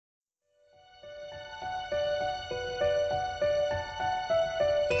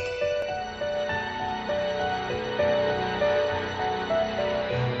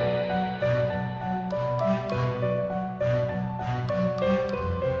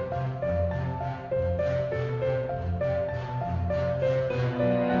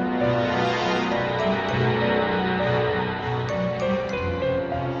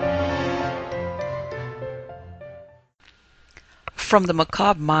From the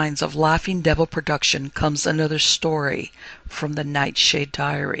macabre minds of Laughing Devil Production comes another story from the Nightshade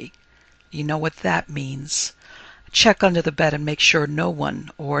Diary. You know what that means. Check under the bed and make sure no one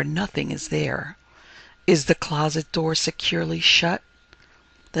or nothing is there. Is the closet door securely shut?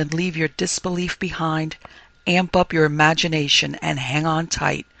 Then leave your disbelief behind, amp up your imagination, and hang on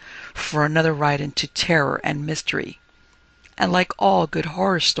tight for another ride into terror and mystery. And like all good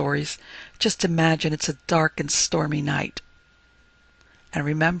horror stories, just imagine it's a dark and stormy night. And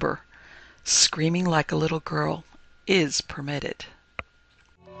remember, screaming like a little girl is permitted.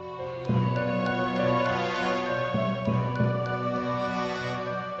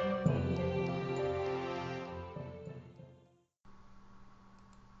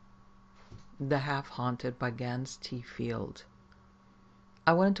 The Half Haunted by Gans T. Field.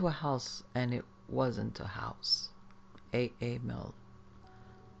 I went into a house and it wasn't a house. A. A. Mill.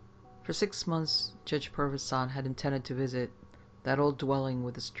 For 6 months, Judge Purvisant had intended to visit that old dwelling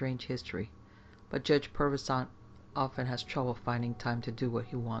with a strange history, but Judge Purvisant often has trouble finding time to do what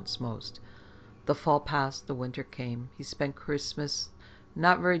he wants most. The fall passed, the winter came. He spent Christmas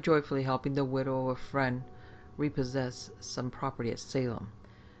not very joyfully helping the widow of a friend repossess some property at Salem.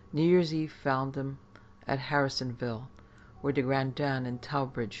 New Year's Eve found him at Harrisonville, where the Grand Dan in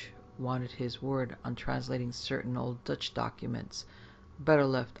Talbridge wanted his word on translating certain old Dutch documents, better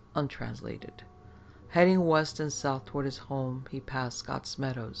left untranslated. Heading west and south toward his home, he passed Scott's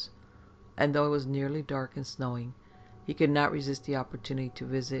Meadows, and though it was nearly dark and snowing, he could not resist the opportunity to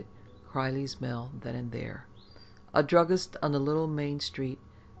visit Criley's Mill then and there. A druggist on the little main street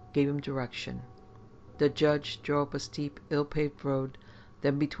gave him direction. The judge drove up a steep, ill-paved road,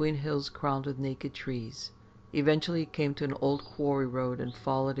 then between hills crowned with naked trees. Eventually he came to an old quarry road and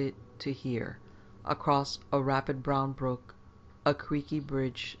followed it to here. Across a rapid brown brook, a creaky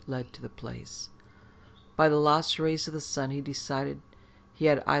bridge led to the place. By the last rays of the sun he decided he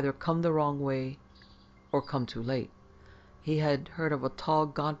had either come the wrong way or come too late. He had heard of a tall,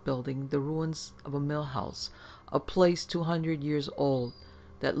 gaunt building, the ruins of a mill house, a place 200 years old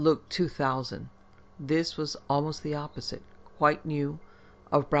that looked 2,000. This was almost the opposite, quite new,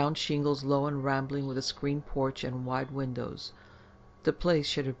 of brown shingles, low and rambling, with a screened porch and wide windows. The place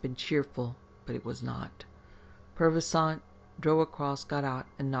should have been cheerful, but it was not. Purvisant drove across, got out,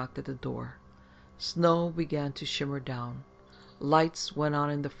 and knocked at the door. Snow began to shimmer down. Lights went on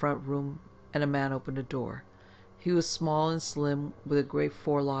in the front room, and a man opened the door. He was small and slim, with a gray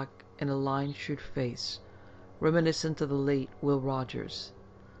forelock and a lined, shrewd face, reminiscent of the late Will Rogers.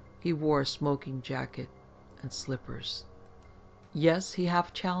 He wore a smoking jacket and slippers. "Yes?" he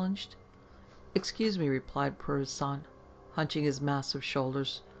half challenged. "Excuse me," replied Purvisant, hunching his massive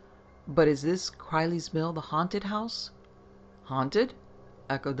shoulders, "but is this Criley's Mill the haunted house?" "Haunted?"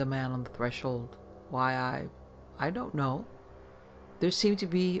 echoed the man on the threshold. "Why, I don't know." There seemed to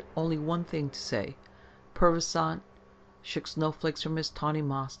be only one thing to say. Purvisant shook snowflakes from his tawny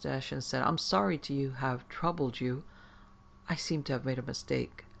mustache and said, "I'm sorry to have troubled you. I seem to have made a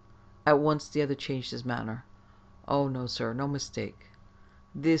mistake." At once the other changed his manner. "Oh, no, sir, no mistake.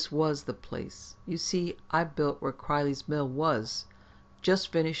 This was the place. You see, I built where Criley's Mill was.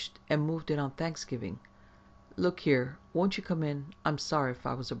 Just finished and moved in on Thanksgiving. Look here, won't you come in? I'm sorry if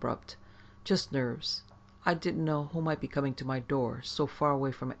I was abrupt. Just nerves. I didn't know who might be coming to my door, so far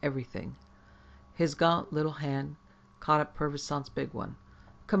away from everything." His gaunt little hand caught at Purvisant's big one.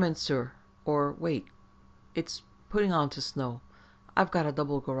 "Come in, sir. Or wait. It's putting on to snow. I've got a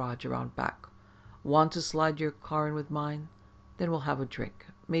double garage around back. Want to slide your car in with mine? Then we'll have a drink,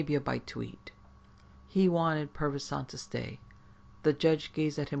 maybe a bite to eat." He wanted Purvisant to stay. The judge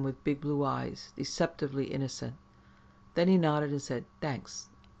gazed at him with big blue eyes, deceptively innocent. Then he nodded and said, "Thanks,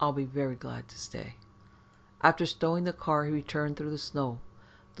 I'll be very glad to stay." After stowing the car, he returned through the snow.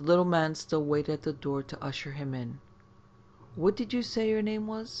 The little man still waited at the door to usher him in. "What did you say your name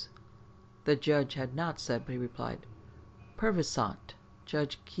was?" The judge had not said, but he replied, "Purvisant,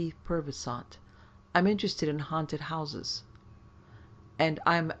 Judge Keith Purvisant. I'm interested in haunted houses." "And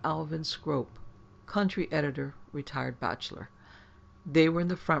I'm Alvin Scrope, country editor, retired bachelor." They were in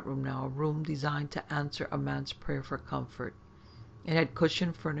the front room now, a room designed to answer a man's prayer for comfort. It had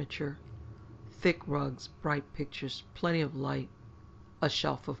cushioned furniture, thick rugs, bright pictures, plenty of light, a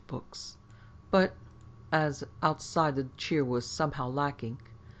shelf of books. But, as outside, the cheer was somehow lacking.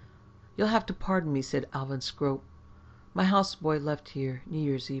 "You'll have to pardon me," said Alvin Scrope. "My houseboy left here New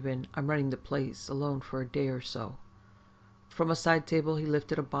Year's Eve, and I'm running the place alone for a day or so." From a side table he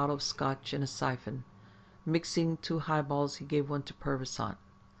lifted a bottle of scotch and a siphon. Mixing 2 highballs, he gave one to Purvisant.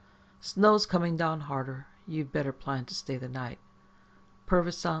 "Snow's coming down harder. You'd better plan to stay the night."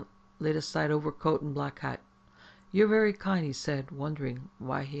 Purvisant laid aside overcoat and black hat. "You're very kind," he said, wondering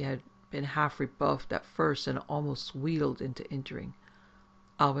why he had been half rebuffed at first and almost wheedled into entering.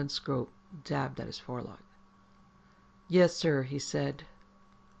 Alvin Scrope dabbed at his forelock. "Yes, sir," he said,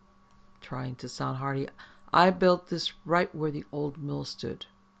 trying to sound hearty. "I built this right where the old mill stood.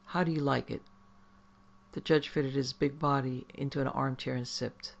 How do you like it?" The judge fitted his big body into an armchair and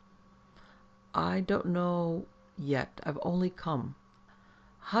sipped. "I don't know yet. I've only come.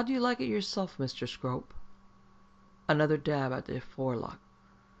 How do you like it yourself, Mr. Scrope?" Another dab at the forelock.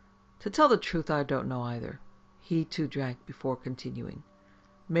 "To tell the truth, I don't know either." He too drank before continuing.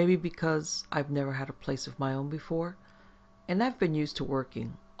 "Maybe because I've never had a place of my own before, and I've been used to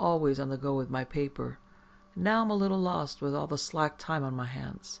working, always on the go with my paper. Now I'm a little lost with all the slack time on my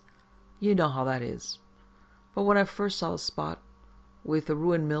hands. You know how that is. But when I first saw the spot, with the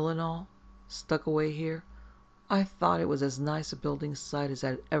ruined mill and all, stuck away here, I thought it was as nice a building site as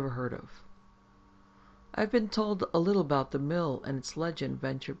I'd ever heard of." "I've been told a little about the mill and its legend,"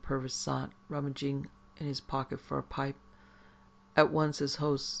 ventured Purvis Sant, rummaging in his pocket for a pipe. At once his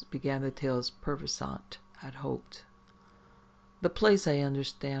host began the tale as Purvis Sant had hoped. "The place, I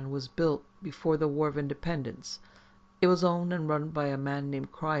understand, was built before the War of Independence. It was owned and run by a man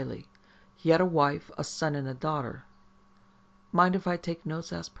named Criley. He had a wife, a son, and a daughter." "Mind if I take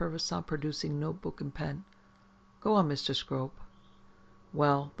notes?" asked Purvis Sant, producing notebook and pen. "Go on, Mr. Scrope."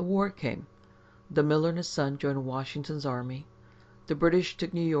 "Well, the war came. The miller and his son joined Washington's army. The British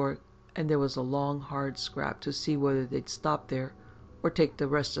took New York, and there was a long, hard scrap to see whether they'd stop there or take the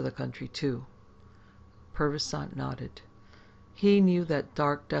rest of the country too." Purvis Sant nodded. He knew that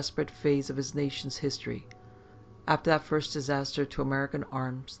dark, desperate phase of his nation's history. After that first disaster to American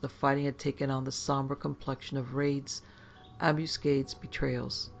arms, the fighting had taken on the somber complexion of raids, ambuscades,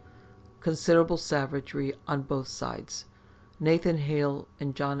 betrayals. Considerable savagery on both sides. Nathan Hale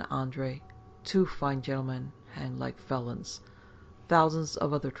and John Andre, two fine gentlemen, hanged like felons. Thousands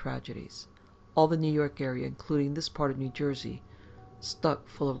of other tragedies. All the New York area, including this part of New Jersey, stuck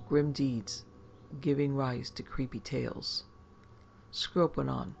full of grim deeds, giving rise to creepy tales. Scrope went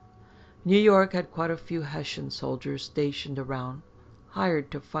on. New York had quite a few Hessian soldiers stationed around,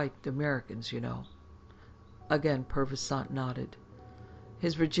 hired to fight the Americans, you know. Again Purvis Sant nodded.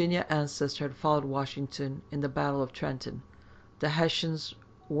 His Virginia ancestor had followed Washington in the Battle of Trenton. The Hessians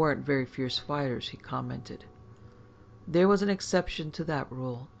weren't very fierce fighters, he commented. "There was an exception to that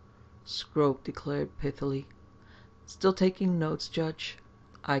rule," Scrope declared pithily. "Still taking notes, Judge?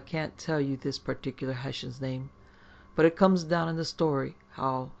 I can't tell you this particular Hessian's name, but it comes down in the story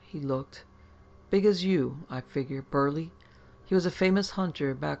how he looked. Big as you, I figure, burly. He was a famous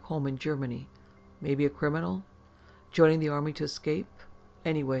hunter back home in Germany. Maybe a criminal? Joining the army to escape?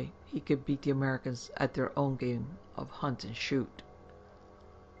 Anyway, he could beat the Americans at their own game of hunt and shoot."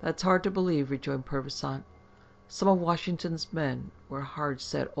 "That's hard to believe," rejoined Purvis Sant. "Some of Washington's men were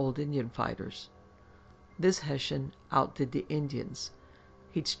hard-set old Indian fighters. This Hessian outdid the Indians.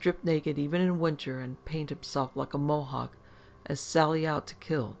 He'd strip naked even in winter and paint himself like a Mohawk and sally out to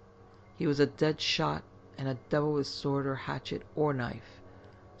kill. He was a dead shot and a devil with sword or hatchet or knife."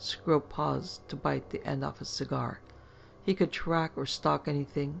 Scrope paused to bite the end off his cigar. "He could track or stalk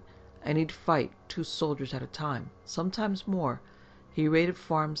anything, and he'd fight 2 soldiers at a time, sometimes more. He raided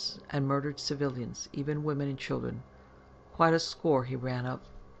farms and murdered civilians, even women and children. Quite a score he ran up."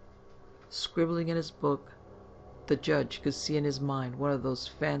 Scribbling in his book, the judge could see in his mind one of those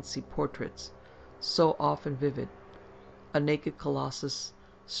fancy portraits, so often vivid. A naked colossus,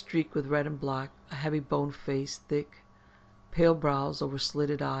 streaked with red and black, a heavy boned face, thick, pale brows over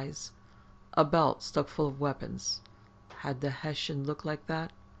slitted eyes, a belt stuck full of weapons. Had the Hessian looked like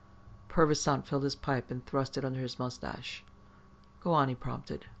that? Purvis Sant filled his pipe and thrust it under his mustache. "Go on," he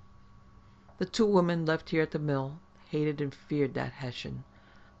prompted. "The 2 women left here at the mill hated and feared that Hessian.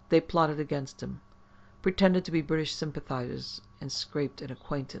 They plotted against him, pretended to be British sympathizers, and scraped an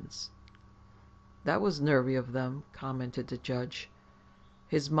acquaintance." "That was nervy of them," commented the judge.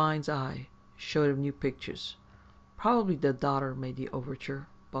 His mind's eye showed him new pictures. Probably the daughter made the overture,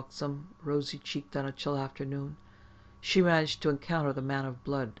 buxom, rosy-cheeked on a chill afternoon. She managed to encounter the man of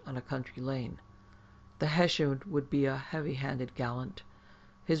blood on a country lane. The Hessian would be a heavy-handed gallant.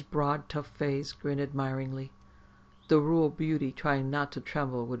 His broad, tough face grinned admiringly. The rural beauty, trying not to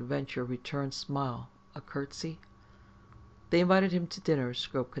tremble, would venture a return smile, a curtsy. "They invited him to dinner,"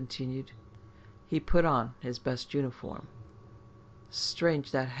 Scrope continued. "He put on his best uniform.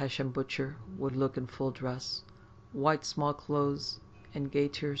 Strange that Hessian butcher would look in full dress. White small clothes and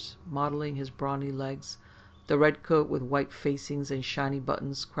gaiters modeling his brawny legs, the red coat with white facings and shiny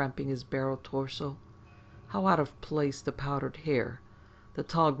buttons cramping his barrel torso. How out of place the powdered hair, the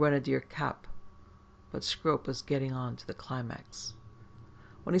tall grenadier cap. but Scrope was getting on to the climax.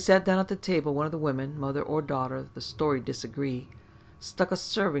 When he sat down at the table, one of the women, mother or daughter, the story disagreed, stuck a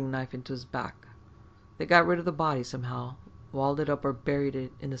serving knife into his back. They got rid of the body somehow, walled it up or buried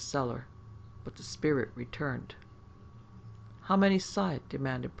it in the cellar, but the spirit returned. How many saw it?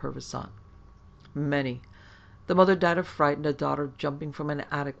 Demanded Purvisant. Many. The mother died of fright and the daughter jumping from an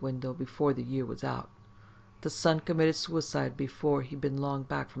attic window before the year was out. The son committed suicide before he'd been long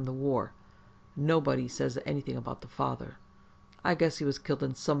back from the war. Nobody says anything about the father. I guess he was killed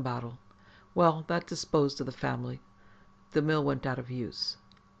in some battle. Well, that disposed of the family. The mill went out of use.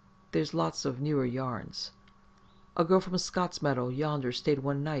 There's lots of newer yarns. A girl from Scott's Meadow yonder stayed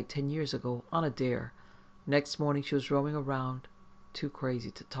one night 10 years ago on a dare. Next morning she was roaming around, too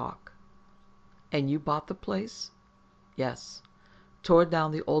crazy to talk. And you bought the place? Yes. Tore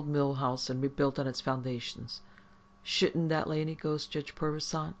down the old mill house and rebuilt on its foundations. Shouldn't that lay any ghost, Judge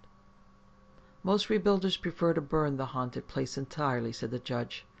Purvisant? Most rebuilders prefer to burn the haunted place entirely, said the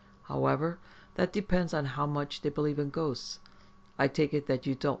judge. However, that depends on how much they believe in ghosts. I take it that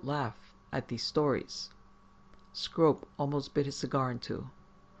you don't laugh at these stories. Scrope almost bit his cigar in two.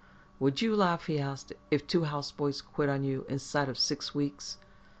 Would you laugh, he asked, if 2 houseboys quit on you inside of 6 weeks?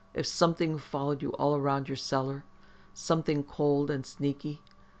 If something followed you all around your cellar? Something cold and sneaky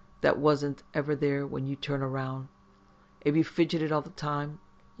that wasn't ever there when you turn around? If you fidgeted all the time,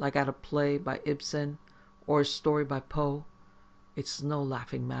 like at a play by Ibsen or a story by Poe? It's no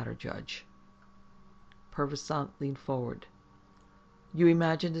laughing matter, Judge. Purvisant leaned forward. You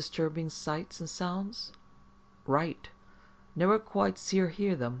imagine disturbing sights and sounds? Right. Never quite see or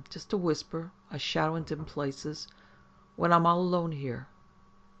hear them, just a whisper, a shadow in dim places, when I'm all alone here.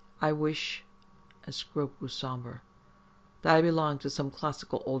 I wish, and Scrope grew somber, that I belonged to some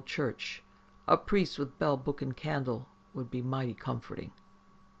classical old church. A priest with bell, book, and candle would be mighty comforting.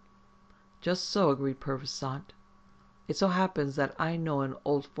 Just so, agreed Purvisant. It so happens that I know an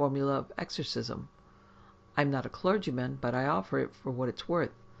old formula of exorcism. I'm not a clergyman, but I offer it for what it's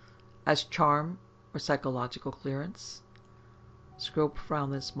worth, as charm or psychological clearance. Scrope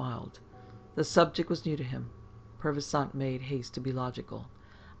frowned and smiled. The subject was new to him. Purvisant made haste to be logical.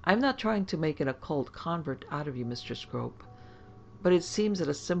 I'm not trying to make an occult convert out of you, Mr. Scrope, but it seems that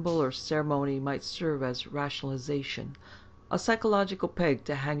a symbol or ceremony might serve as rationalization, a psychological peg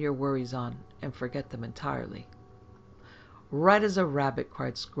to hang your worries on and forget them entirely. Right as a rabbit,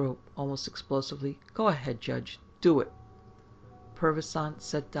 cried Scrope, almost explosively. Go ahead, Judge. Do it. Purvisant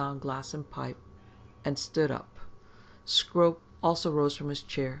set down glass and pipe and stood up. Scrope also rose from his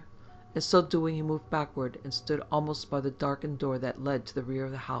chair. In so doing, he moved backward and stood almost by the darkened door that led to the rear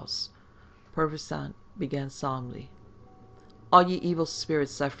of the house. Purvisant began solemnly. All ye evil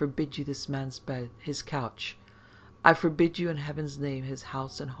spirits, I forbid you this man's bed, his couch. I forbid you in heaven's name his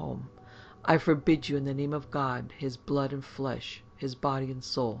house and home. I forbid you in the name of God his blood and flesh, his body and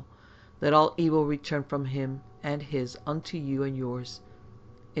soul. Let all evil return from him and his unto you and yours,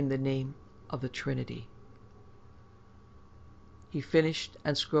 in the name of the Trinity. He finished,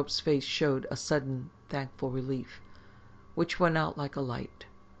 and Scrope's face showed a sudden thankful relief, which went out like a light.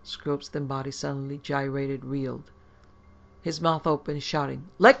 Scrope's thin body suddenly gyrated, reeled. His mouth opened, shouting,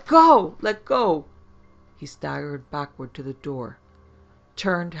 Let go! Let go! He staggered backward to the door,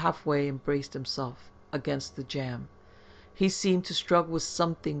 turned halfway and braced himself against the jamb. He seemed to struggle with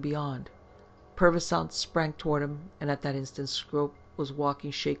something beyond. Purvisant sprang toward him, and at that instant Scrope was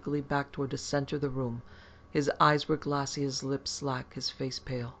walking shakily back toward the center of the room. His eyes were glassy, his lips slack, his face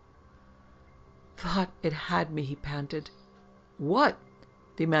pale. Thought it had me, he panted. What?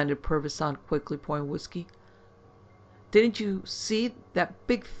 Demanded Purvisant, quickly pouring whiskey. Didn't you see that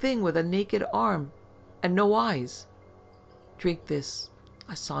big thing with a naked arm and no eyes? Drink this.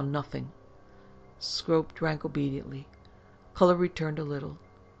 I saw nothing. Scrope drank obediently. Color returned a little.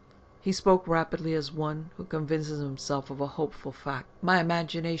 He spoke rapidly as one who convinces himself of a hopeful fact. My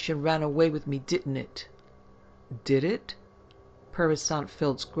imagination ran away with me, didn't it? Did it? Purvisant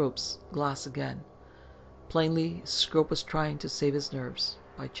filled Scrope's glass again. Plainly, Scrope was trying to save his nerves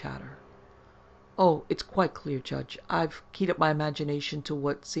by chatter. Oh, it's quite clear, Judge. I've keyed up my imagination to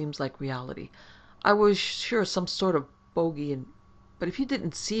what seems like reality. I was sure some sort of bogey, but if you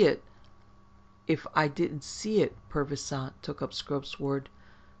didn't see it... If I didn't see it, Purvisant took up Scrope's word,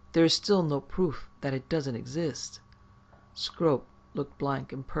 there is still no proof that it doesn't exist. Scrope looked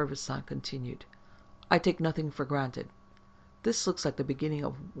blank, and Purvisant continued. I take nothing for granted. This looks like the beginning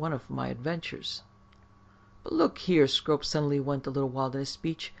of one of my adventures. But look here, Scrope suddenly went a little wild in his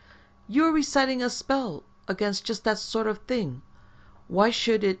speech. You're reciting a spell against just that sort of thing. Why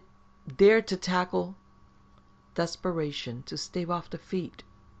should it dare to tackle... Desperation, to stave off defeat.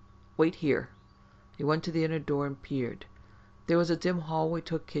 Wait here. He went to the inner door and peered. There was a dim hallway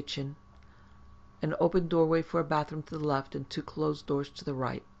to a kitchen, an open doorway for a bathroom to the left, and 2 closed doors to the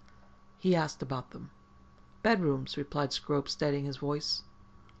right. He asked about them. "Bedrooms," replied Scrope, steadying his voice.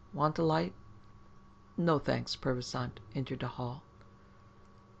 "Want a light?" "No, thanks." Purvisant entered the hall.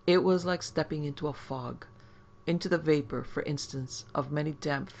 It was like stepping into a fog, into the vapor, for instance, of many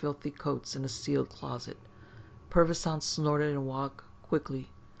damp, filthy coats in a sealed closet. Purvisant snorted and walked quickly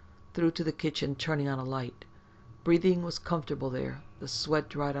through to the kitchen, turning on a light. Breathing was comfortable there. The sweat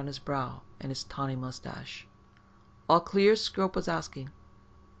dried on his brow and his tawny mustache. "All clear?" Scrope was asking.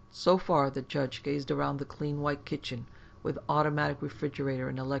 So far, the judge gazed around the clean white kitchen with automatic refrigerator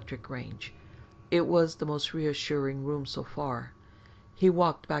and electric range. It was the most reassuring room so far. He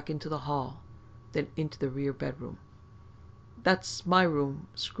walked back into the hall, then into the rear bedroom. "That's my room,"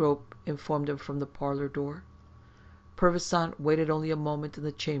 Scrope informed him from the parlor door. Purvisant waited only a moment in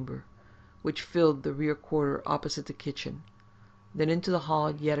the chamber, which filled the rear quarter opposite the kitchen, then into the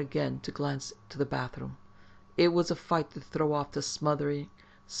hall yet again to glance to the bathroom. It was a fight to throw off the smothering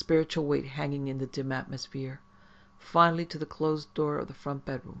spiritual weight hanging in the dim atmosphere. Finally to the closed door of the front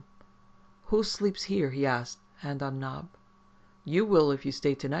bedroom. "Who sleeps here?" he asked, hand on knob. "You will if you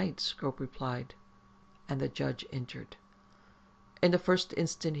stay tonight," Scrope replied, and the judge entered. In the first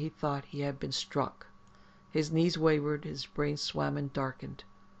instant he thought he had been struck. His knees wavered, his brain swam and darkened.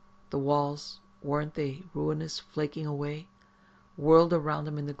 The walls, weren't they ruinous, flaking away, whirled around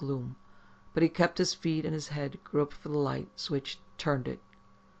him in the gloom, but he kept his feet and his head groped for the light switch, turned it.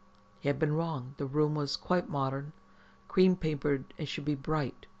 He had been wrong. The room was quite modern, cream-papered, and should be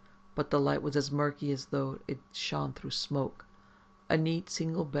bright, but the light was as murky as though it shone through smoke. A neat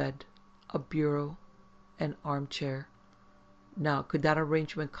single bed, a bureau, an armchair. Now, could that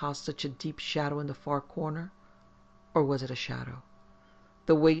arrangement cast such a deep shadow in the far corner? Or was it a shadow?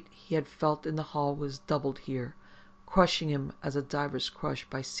 The weight he had felt in the hall was doubled here, crushing him as a diver's crushed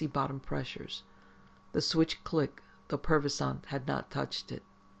by sea-bottom pressures. The switch clicked, though Purvisant had not touched it.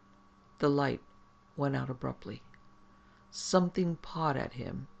 The light went out abruptly. Something pawed at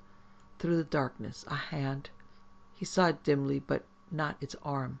him through the darkness. A hand. He saw it dimly, but not its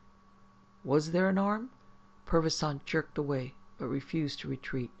arm. Was there an arm? Purvisant jerked away, but refused to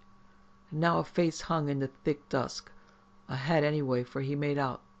retreat. And now a face hung in the thick dusk. A head anyway, for he made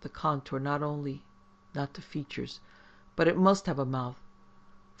out the contour, not the features, but it must have a mouth,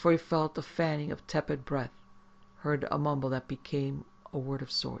 for he felt a fanning of tepid breath, heard a mumble that became a word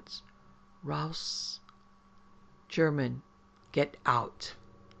of sorts. "Raus." German. "Get out."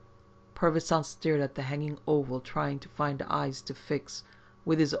 Purvisant stared at the hanging oval, trying to find eyes to fix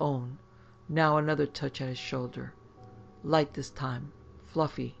with his own. Now another touch at his shoulder. Light this time,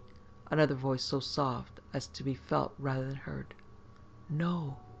 fluffy. Another voice so soft as to be felt rather than heard.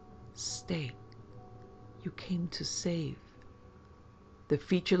 "No. Stay. You came to save." The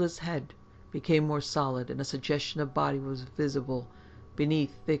featureless head became more solid, and a suggestion of body was visible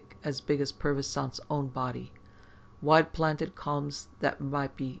beneath, thick as big as Purvisant's own body. Wide planted columns that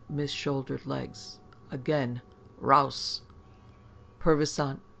might be mis-shouldered legs. Again, "Raus."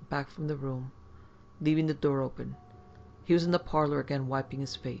 Purvisant back from the room, leaving the door open. He was in the parlor again, wiping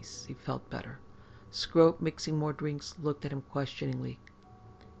his face. He felt better. Scrope, mixing more drinks, looked at him questioningly.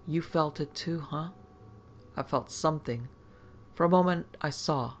 "You felt it too, huh?" "I felt something. For a moment I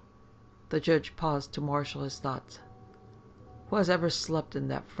saw." The judge paused to marshal his thoughts. "Who has ever slept in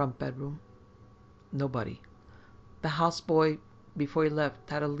that front bedroom?" "Nobody. The houseboy, before he left,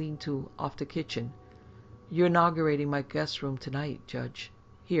 had a lean-to off the kitchen. You're inaugurating my guest room tonight, Judge.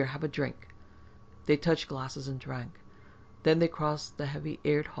 Here, have a drink." They touched glasses and drank. Then they crossed the heavy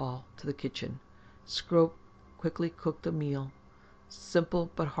aired hall to the kitchen. Scrope quickly cooked a meal.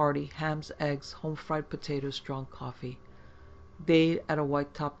 Simple but hearty: hams, eggs, home-fried potatoes, strong coffee. They ate at a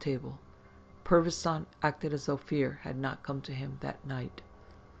white-top table. Purvisant acted as though fear had not come to him that night.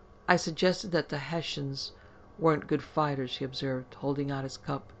 "I suggested that the Hessians weren't good fighters," he observed, holding out his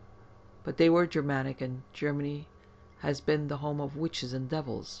cup. "But they were Germanic, and Germany has been the home of witches and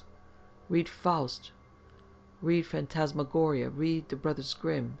devils. Read Faust, read Phantasmagoria, read the Brothers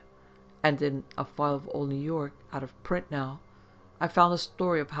Grimm, and in a file of old New York, out of print now, I found a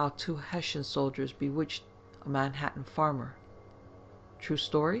story of how 2 Hessian soldiers bewitched a Manhattan farmer." "True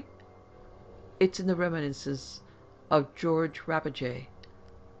story?" "It's in the reminiscences of George Rabelais.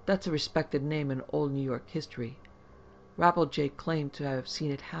 That's a respected name in old New York history. Rabelais claimed to have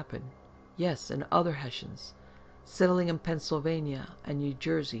seen it happen. Yes, and other Hessians, settling in Pennsylvania and New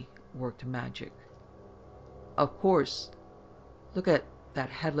Jersey, worked magic." "Of course. Look at that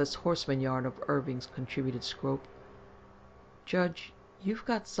Headless Horseman yarn of Irving's," contributed Scrope. "Judge, you've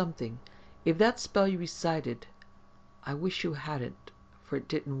got something. If that spell you recited, I wish you hadn't, for it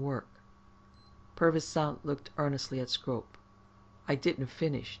didn't work. Purvisant looked earnestly at Scrope. I didn't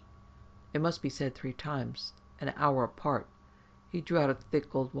finish. It must be said 3 times, an hour apart. He drew out a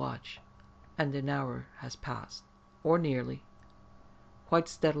thick gold watch. And an hour has passed. Or nearly. Quite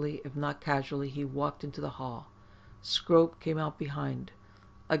steadily, if not casually, he walked into the hall. Scrope came out behind.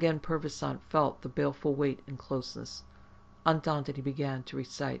 Again Purvisant felt the baleful weight and closeness. Undaunted, he began to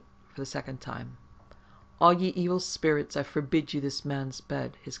recite for the 2nd time. All ye evil spirits, I forbid you this man's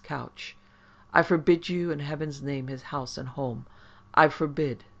bed, his couch. I forbid you in heaven's name his house and home. I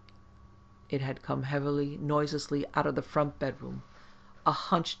forbid. It had come heavily, noiselessly out of the front bedroom, a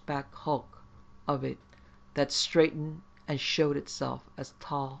hunchback hulk of it that straightened and showed itself as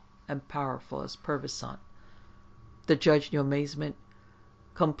tall and powerful as Purvisant. The judge knew amazement,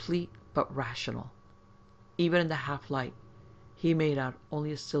 complete but rational. Even in the half-light, he made out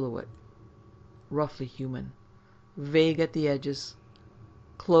only a silhouette, roughly human, vague at the edges,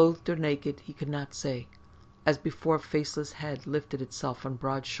 clothed or naked, he could not say. As before, a faceless head lifted itself on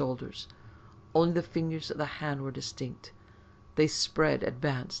broad shoulders. Only the fingers of the hand were distinct. They spread,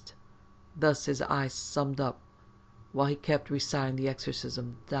 advanced. Thus his eyes summed up, while he kept reciting the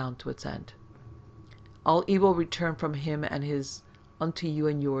exorcism down to its end. All evil return from him and his unto you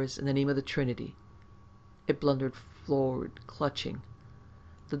and yours in the name of the Trinity. It blundered forward, clutching.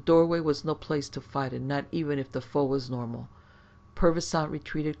 The doorway was no place to fight in, not even if the foe was normal. Purvisant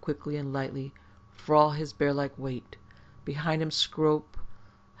retreated quickly and lightly, for all his bear-like weight. Behind him, Scrope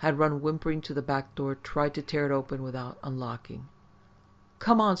had run whimpering to the back door, tried to tear it open without unlocking.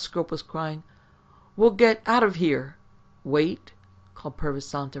 "Come on," Scrope was crying. "We'll get out of here." "Wait," called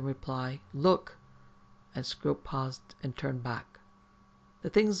Purvisant in reply. "Look." And Scrope paused and turned back. "The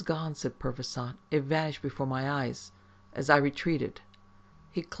thing's gone," said Purvisant. "It vanished before my eyes, as I retreated."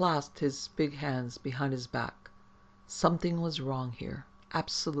 He clasped his big hands behind his back. Something was wrong here,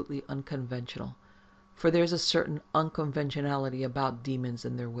 absolutely unconventional, for there's a certain unconventionality about demons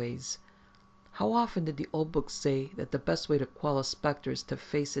and their ways. How often did the old books say that the best way to quell a spectre is to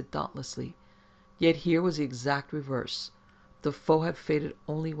face it dauntlessly? Yet here was the exact reverse. The foe had faded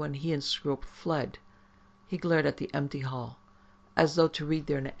only when he and Scrope fled. He glared at the empty hall, as though to read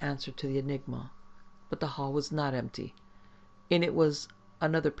there an answer to the enigma. But the hall was not empty. In it was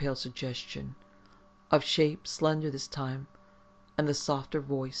another pale suggestion, of shape, slender this time, and the softer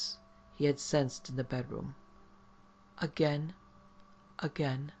voice he had sensed in the bedroom. Again,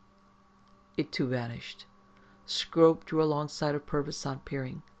 again. It too vanished. Scrope drew alongside of Purvisant,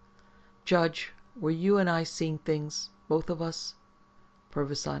 peering. "Judge, were you and I seeing things, both of us?"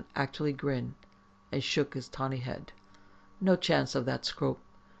 Purvisant actually grinned and shook his tawny head. "No chance of that, Scrope.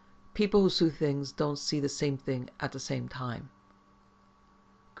 People who see things don't see the same thing at the same time."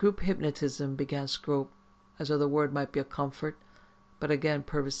 "Group hypnotism," began Scrope, as though the word might be a comfort, but again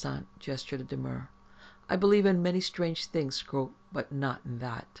Purvisant gestured a demur. "I believe in many strange things, Scrope, but not in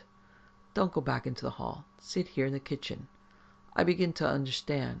that. Don't go back into the hall. Sit here in the kitchen. I begin to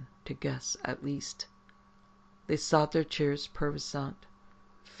understand, to guess at least." They sought their chairs. Purvisant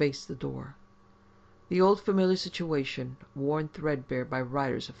faced the door. "The old familiar situation, worn threadbare by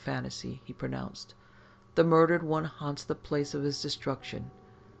writers of fantasy," he pronounced. "The murdered one haunts the place of his destruction."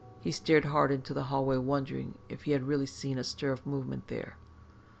 He stared hard into the hallway, wondering if he had really seen a stir of movement there.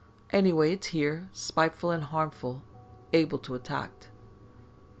 "Anyway, it's here, spiteful and harmful, able to attack."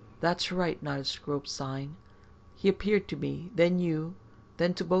 "That's right," nodded Scrope, sighing. "He appeared to me, then you,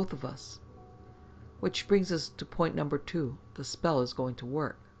 then to both of us." "Which brings us to point number 2. The spell is going to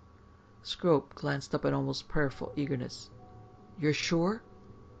work." Scrope glanced up in almost prayerful eagerness. "You're sure?"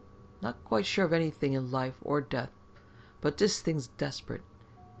 "Not quite sure of anything in life or death, but this thing's desperate.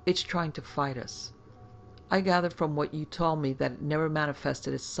 It's trying to fight us. I gathered from what you told me that it never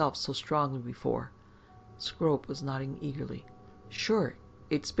manifested itself so strongly before." Scrope was nodding eagerly. "Sure,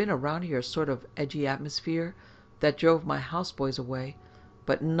 it's been around here, a sort of edgy atmosphere that drove my houseboys away,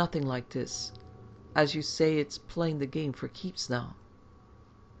 but nothing like this. As you say, it's playing the game for keeps now."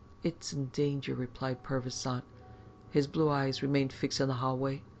 "It's in danger," replied Purvisant. His blue eyes remained fixed on the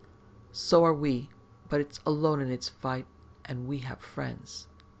hallway. "So are we, but it's alone in its fight, and we have friends."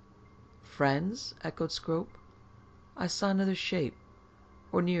 "Friends?" echoed Scrope. "I saw another shape,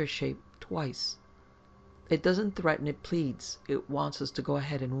 or near shape, twice. It doesn't threaten, it pleads. It wants us to go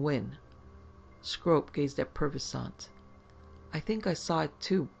ahead and win." Scrope gazed at Purvisant. "I think I saw it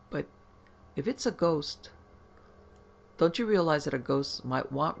too, but if it's a ghost..." "Don't you realize that a ghost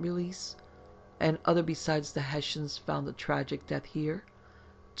might want release? And other besides the Hessians found a tragic death here?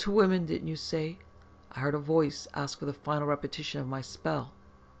 2 women, didn't you say? I heard a voice ask for the final repetition of my spell."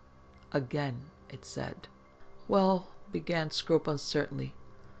 Again it said. "Well," began Scrope uncertainly.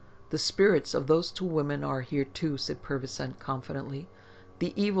 "The spirits of those two women are here too," said Purvisant confidently.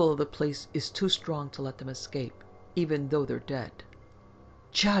 "The evil of the place is too strong to let them escape, even though they're dead."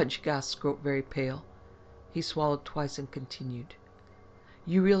 "Judge!" gasped Scrope, very pale. He swallowed twice and continued.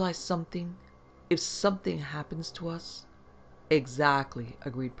 "You realize something? If something happens to us?" "Exactly,"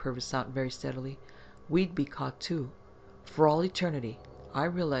 agreed Purvisant very steadily. "We'd be caught too. For all eternity. I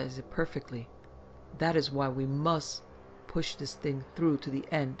realize it perfectly. That is why we must push this thing through to the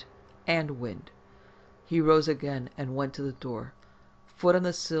end and win." He rose again and went to the door. Foot on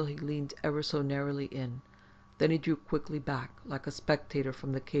the sill, he leaned ever so narrowly in. Then he drew quickly back, like a spectator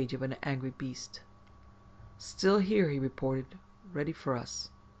from the cage of an angry beast. "Still here," he reported, "ready for us.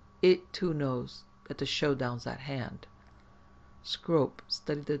 It, too, knows that the showdown's at hand." Scrope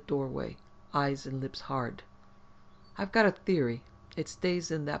studied the doorway, eyes and lips hard. "I've got a theory. It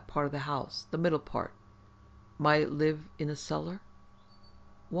stays in that part of the house, the middle part. Might it live in a cellar?"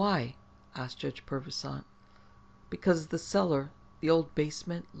 "Why?" asked Judge Purvisant. "Because the cellar, the old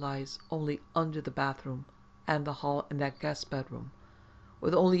basement, lies only under the bathroom and the hall and that guest bedroom,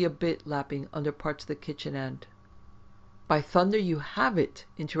 with only a bit lapping under parts of the kitchen and—" "By thunder, you have it!"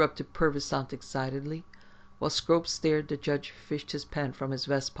 interrupted Purvisant excitedly. While Scrope stared, the judge fished his pen from his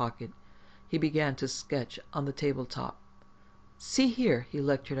vest pocket. He began to sketch on the tabletop. "See here," he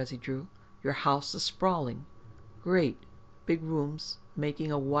lectured as he drew. "Your house is sprawling. Great, big rooms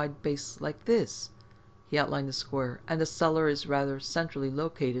making a wide base like this." He outlined the square. "And the cellar is rather centrally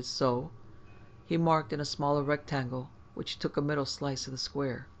located, so—" He marked in a smaller rectangle, which took a middle slice of the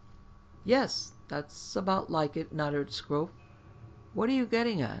square. "Yes, that's about like it," nodded Scrope. "What are you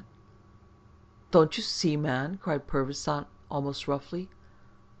getting at?" "Don't you see, man?" cried Purvisant almost roughly.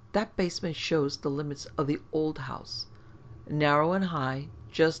 "That basement shows the limits of the old house. Narrow and high,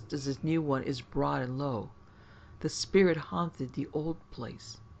 just as this new one is broad and low. The spirit haunted the old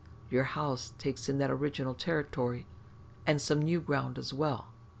place. Your house takes in that original territory, and some new ground as well."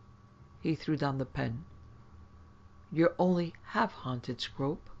 He threw down the pen. "You're only half haunted,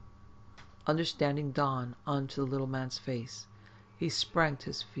 Scrope." Understanding dawned onto the little man's face. He sprang to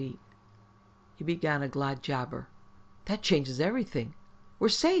his feet. He began a glad jabber. "That changes everything. We're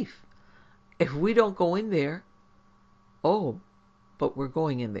safe. If we don't go in there—" "Oh, but we're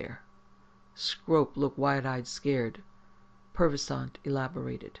going in there." Scrope looked wide-eyed, scared. Purvisant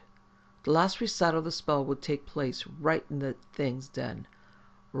elaborated. "The last recital of the spell would take place right in the thing's den,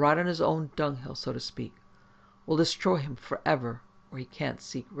 right on his own dunghill, so to speak. We'll destroy him forever, or he can't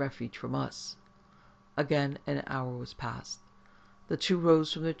seek refuge from us." Again an hour was passed. The two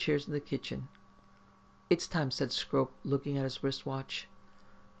rose from their chairs in the kitchen. "It's time," said Scrope, looking at his wristwatch.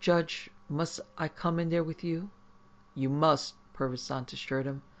 "Judge, must I come in there with you?" "You must," Purvisant assured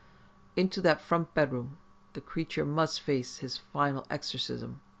him. "Into that front bedroom. The creature must face his final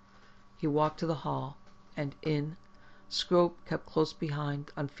exorcism." He walked to the hall, and in. Scrope kept close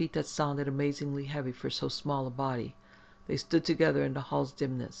behind, on feet that sounded amazingly heavy for so small a body. They stood together in the hall's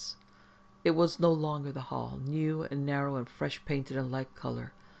dimness. It was no longer the hall, new and narrow and fresh painted and light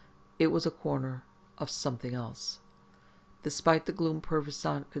color. It was a corner of something else. Despite the gloom,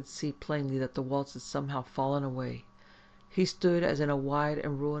 Purvisant could see plainly that the walls had somehow fallen away. He stood as in a wide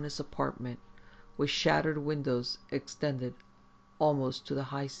and ruinous apartment, with shattered windows extended almost to the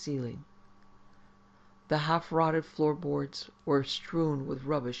high ceiling. The half-rotted floorboards were strewn with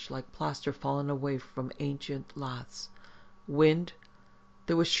rubbish like plaster fallen away from ancient laths. Wind?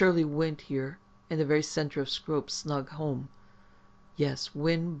 There was surely wind here, in the very center of Scrope's snug home. Yes,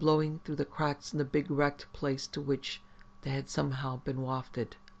 wind blowing through the cracks in the big wrecked place to which they had somehow been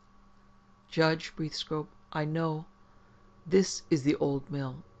wafted. "Judge," breathed Scrope, "I know. This is the old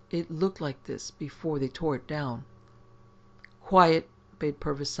mill. It looked like this before they tore it down." "Quiet," bade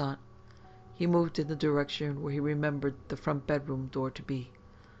Purvisant. He moved in the direction where he remembered the front bedroom door to be.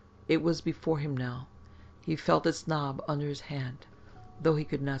 It was before him now. He felt its knob under his hand, though he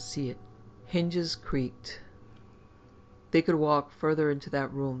could not see it. Hinges creaked. They could walk further into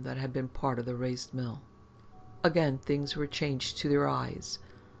that room that had been part of the raised mill. Again things were changed to their eyes.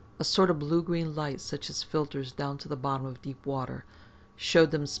 A sort of blue-green light, such as filters down to the bottom of deep water, showed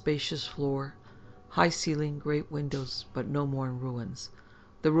them spacious floor, high ceiling, great windows, but no more in ruins.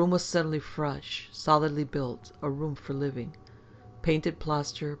 The room was suddenly fresh, solidly built, a room for living. Painted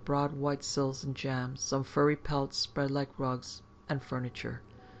plaster, broad white sills and jambs, some furry pelts spread like rugs, and furniture.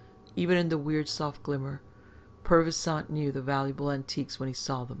 Even in the weird soft glimmer, Purvisant knew the valuable antiques when he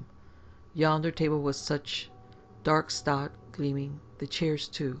saw them. Yonder table was such, dark, stout, gleaming, the chairs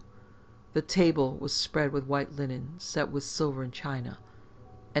too. The table was spread with white linen, set with silver and china.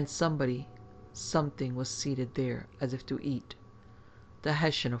 and something was seated there as if to eat. The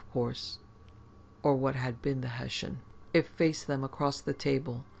Hessian, of course, or what had been the Hessian. It faced them across the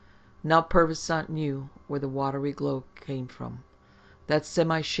table. Now Purvisant knew where the watery glow came from. That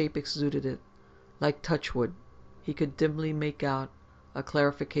semi-shape exuded it. Like touchwood, he could dimly make out a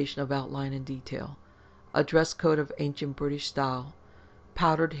clarification of outline and detail, a dress coat of ancient British style,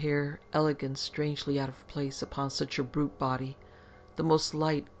 powdered hair, elegant, strangely out of place upon such a brute body. The most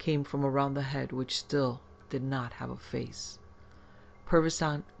light came from around the head, which still did not have a face.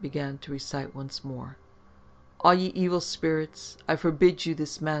 Purvisant began to recite once more. All ye evil spirits, I forbid you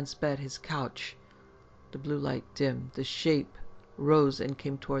this man's bed, his couch. The blue light dimmed. The shape rose and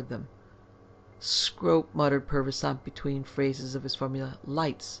came toward them. Scrope, muttered Purvisant between phrases of his formula.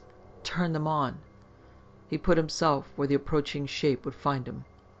 Lights. Turn them on. He put himself where the approaching shape would find him.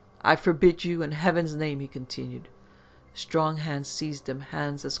 I forbid you, in heaven's name, he continued. Strong hands seized him,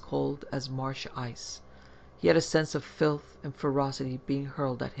 hands as cold as marsh ice. He had a sense of filth and ferocity being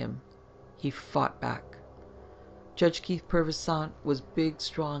hurled at him. He fought back. Judge Keith Purvisant was big,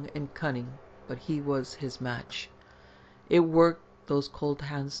 strong, and cunning, but he was his match. It worked, those cold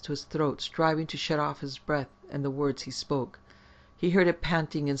hands, to his throat, striving to shut off his breath and the words he spoke. He heard it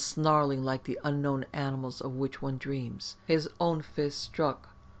panting and snarling like the unknown animals of which one dreams. His own fist struck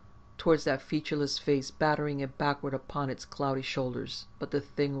towards that featureless face, battering it backward upon its cloudy shoulders, but the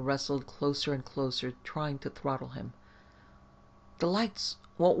thing wrestled closer and closer, trying to throttle him. The lights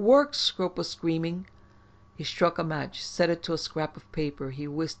won't work, Scrope was screaming. He struck a match, set it to a scrap of paper. He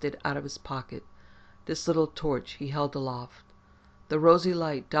whisked it out of his pocket. This little torch he held aloft. The rosy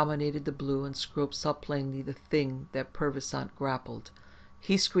light dominated the blue, and Scrope saw plainly the thing that Purvisant grappled.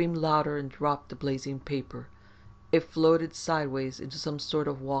 He screamed louder and dropped the blazing paper. It floated sideways into some sort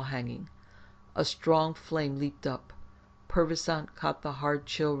of wall hanging. A strong flame leaped up. Purvisant caught the hard,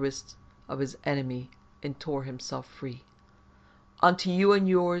 chill wrist of his enemy and tore himself free. Unto you and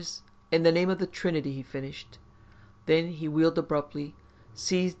yours, in the name of the Trinity, he finished. Then he wheeled abruptly,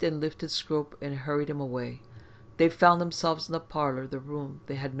 seized and lifted Scrope, and hurried him away. They found themselves in the parlor, the room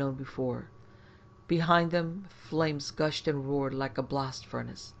they had known before. Behind them, flames gushed and roared like a blast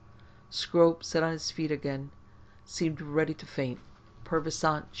furnace. Scrope, set on his feet again, seemed ready to faint.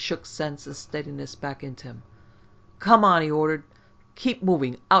 Purvisant shook sense and steadiness back into him. Come on, he ordered. Keep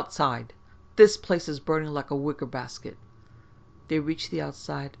moving, outside. This place is burning like a wicker basket. They reached the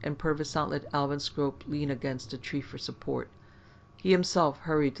outside, and Purvisant let Alvin Scrope lean against a tree for support. He himself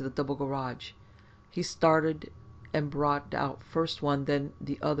hurried to the double garage. He started and brought out first one, then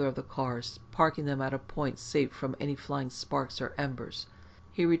the other of the cars, parking them at a point safe from any flying sparks or embers.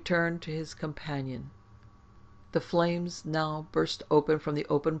 He returned to his companion. The flames now burst open from the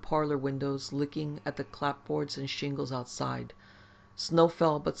open parlor windows, licking at the clapboards and shingles outside. Snow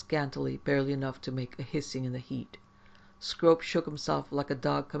fell but scantily, barely enough to make a hissing in the heat. Scrope shook himself like a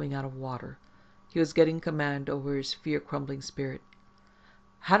dog coming out of water. He was getting command over his fear-crumbling spirit.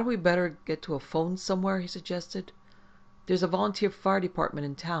 Hadn't we better get to a phone somewhere, he suggested. There's a volunteer fire department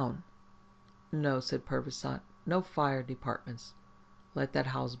in town. No, said Purvisant. No fire departments. Let that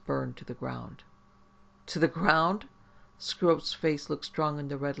house burn to the ground. To the ground? Scrope's face looked strong in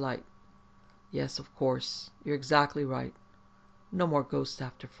the red light. Yes, of course. You're exactly right. No more ghosts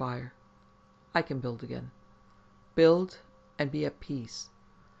after fire. I can build again. Build and be at peace.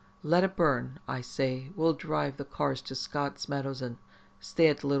 Let it burn, I say. We'll drive the cars to Scott's Meadows and stay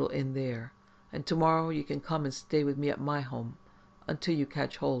at the little inn there. And tomorrow you can come and stay with me at my home until you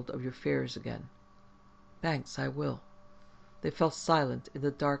catch hold of your affairs again. Thanks, I will. They fell silent. In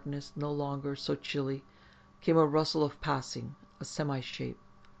the darkness, no longer so chilly, came a rustle of passing, a semi-shape.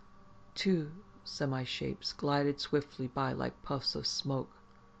 Two semi-shapes glided swiftly by like puffs of smoke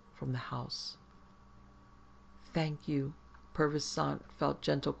from the house. Thank you. Purvisant felt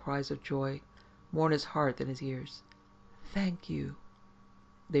gentle cries of joy, more in his heart than his ears. Thank you.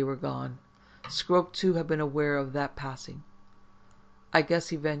 They were gone. Scrope, too, had been aware of that passing. I guess,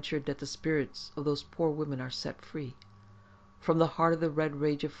 he ventured, that the spirits of those poor women are set free. From the heart of the red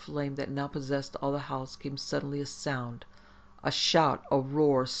rage of flame that now possessed all the house came suddenly a sound, a shout, a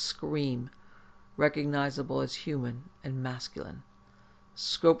roar, a scream, recognizable as human and masculine.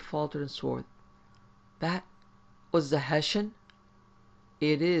 Scrope faltered and swore. That was the Hessian?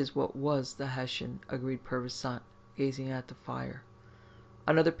 It is what was the Hessian, agreed Purvisant, gazing at the fire.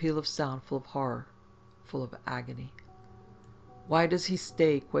 Another peal of sound, full of horror, full of agony. Why does he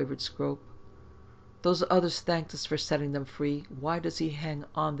stay? Quavered Scrope. Those others thanked us for setting them free. Why does he hang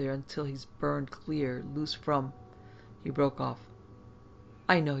on there until he's burned clear, loose from... He broke off.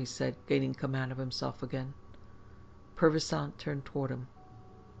 I know, he said, gaining command of himself again. Purvisant turned toward him.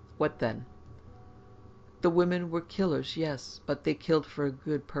 What then? The women were killers, yes, but they killed for a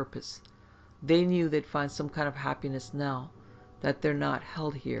good purpose. They knew they'd find some kind of happiness now that they're not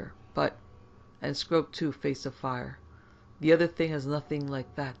held here. But, and Scrope too faced a fire. The other thing has nothing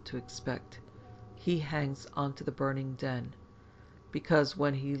like that to expect. He hangs onto the burning den, because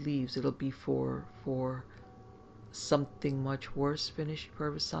when he leaves it'll be for something much worse, finished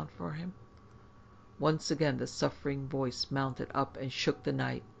Purvisant for him. Once again the suffering voice mounted up and shook the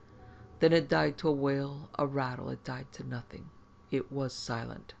night. Then it died to a wail, a rattle. It died to nothing. It was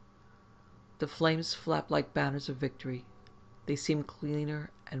silent. The flames flapped like banners of victory. They seemed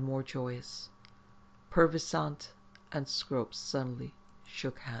cleaner and more joyous. Purvisant and Scrope suddenly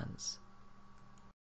shook hands.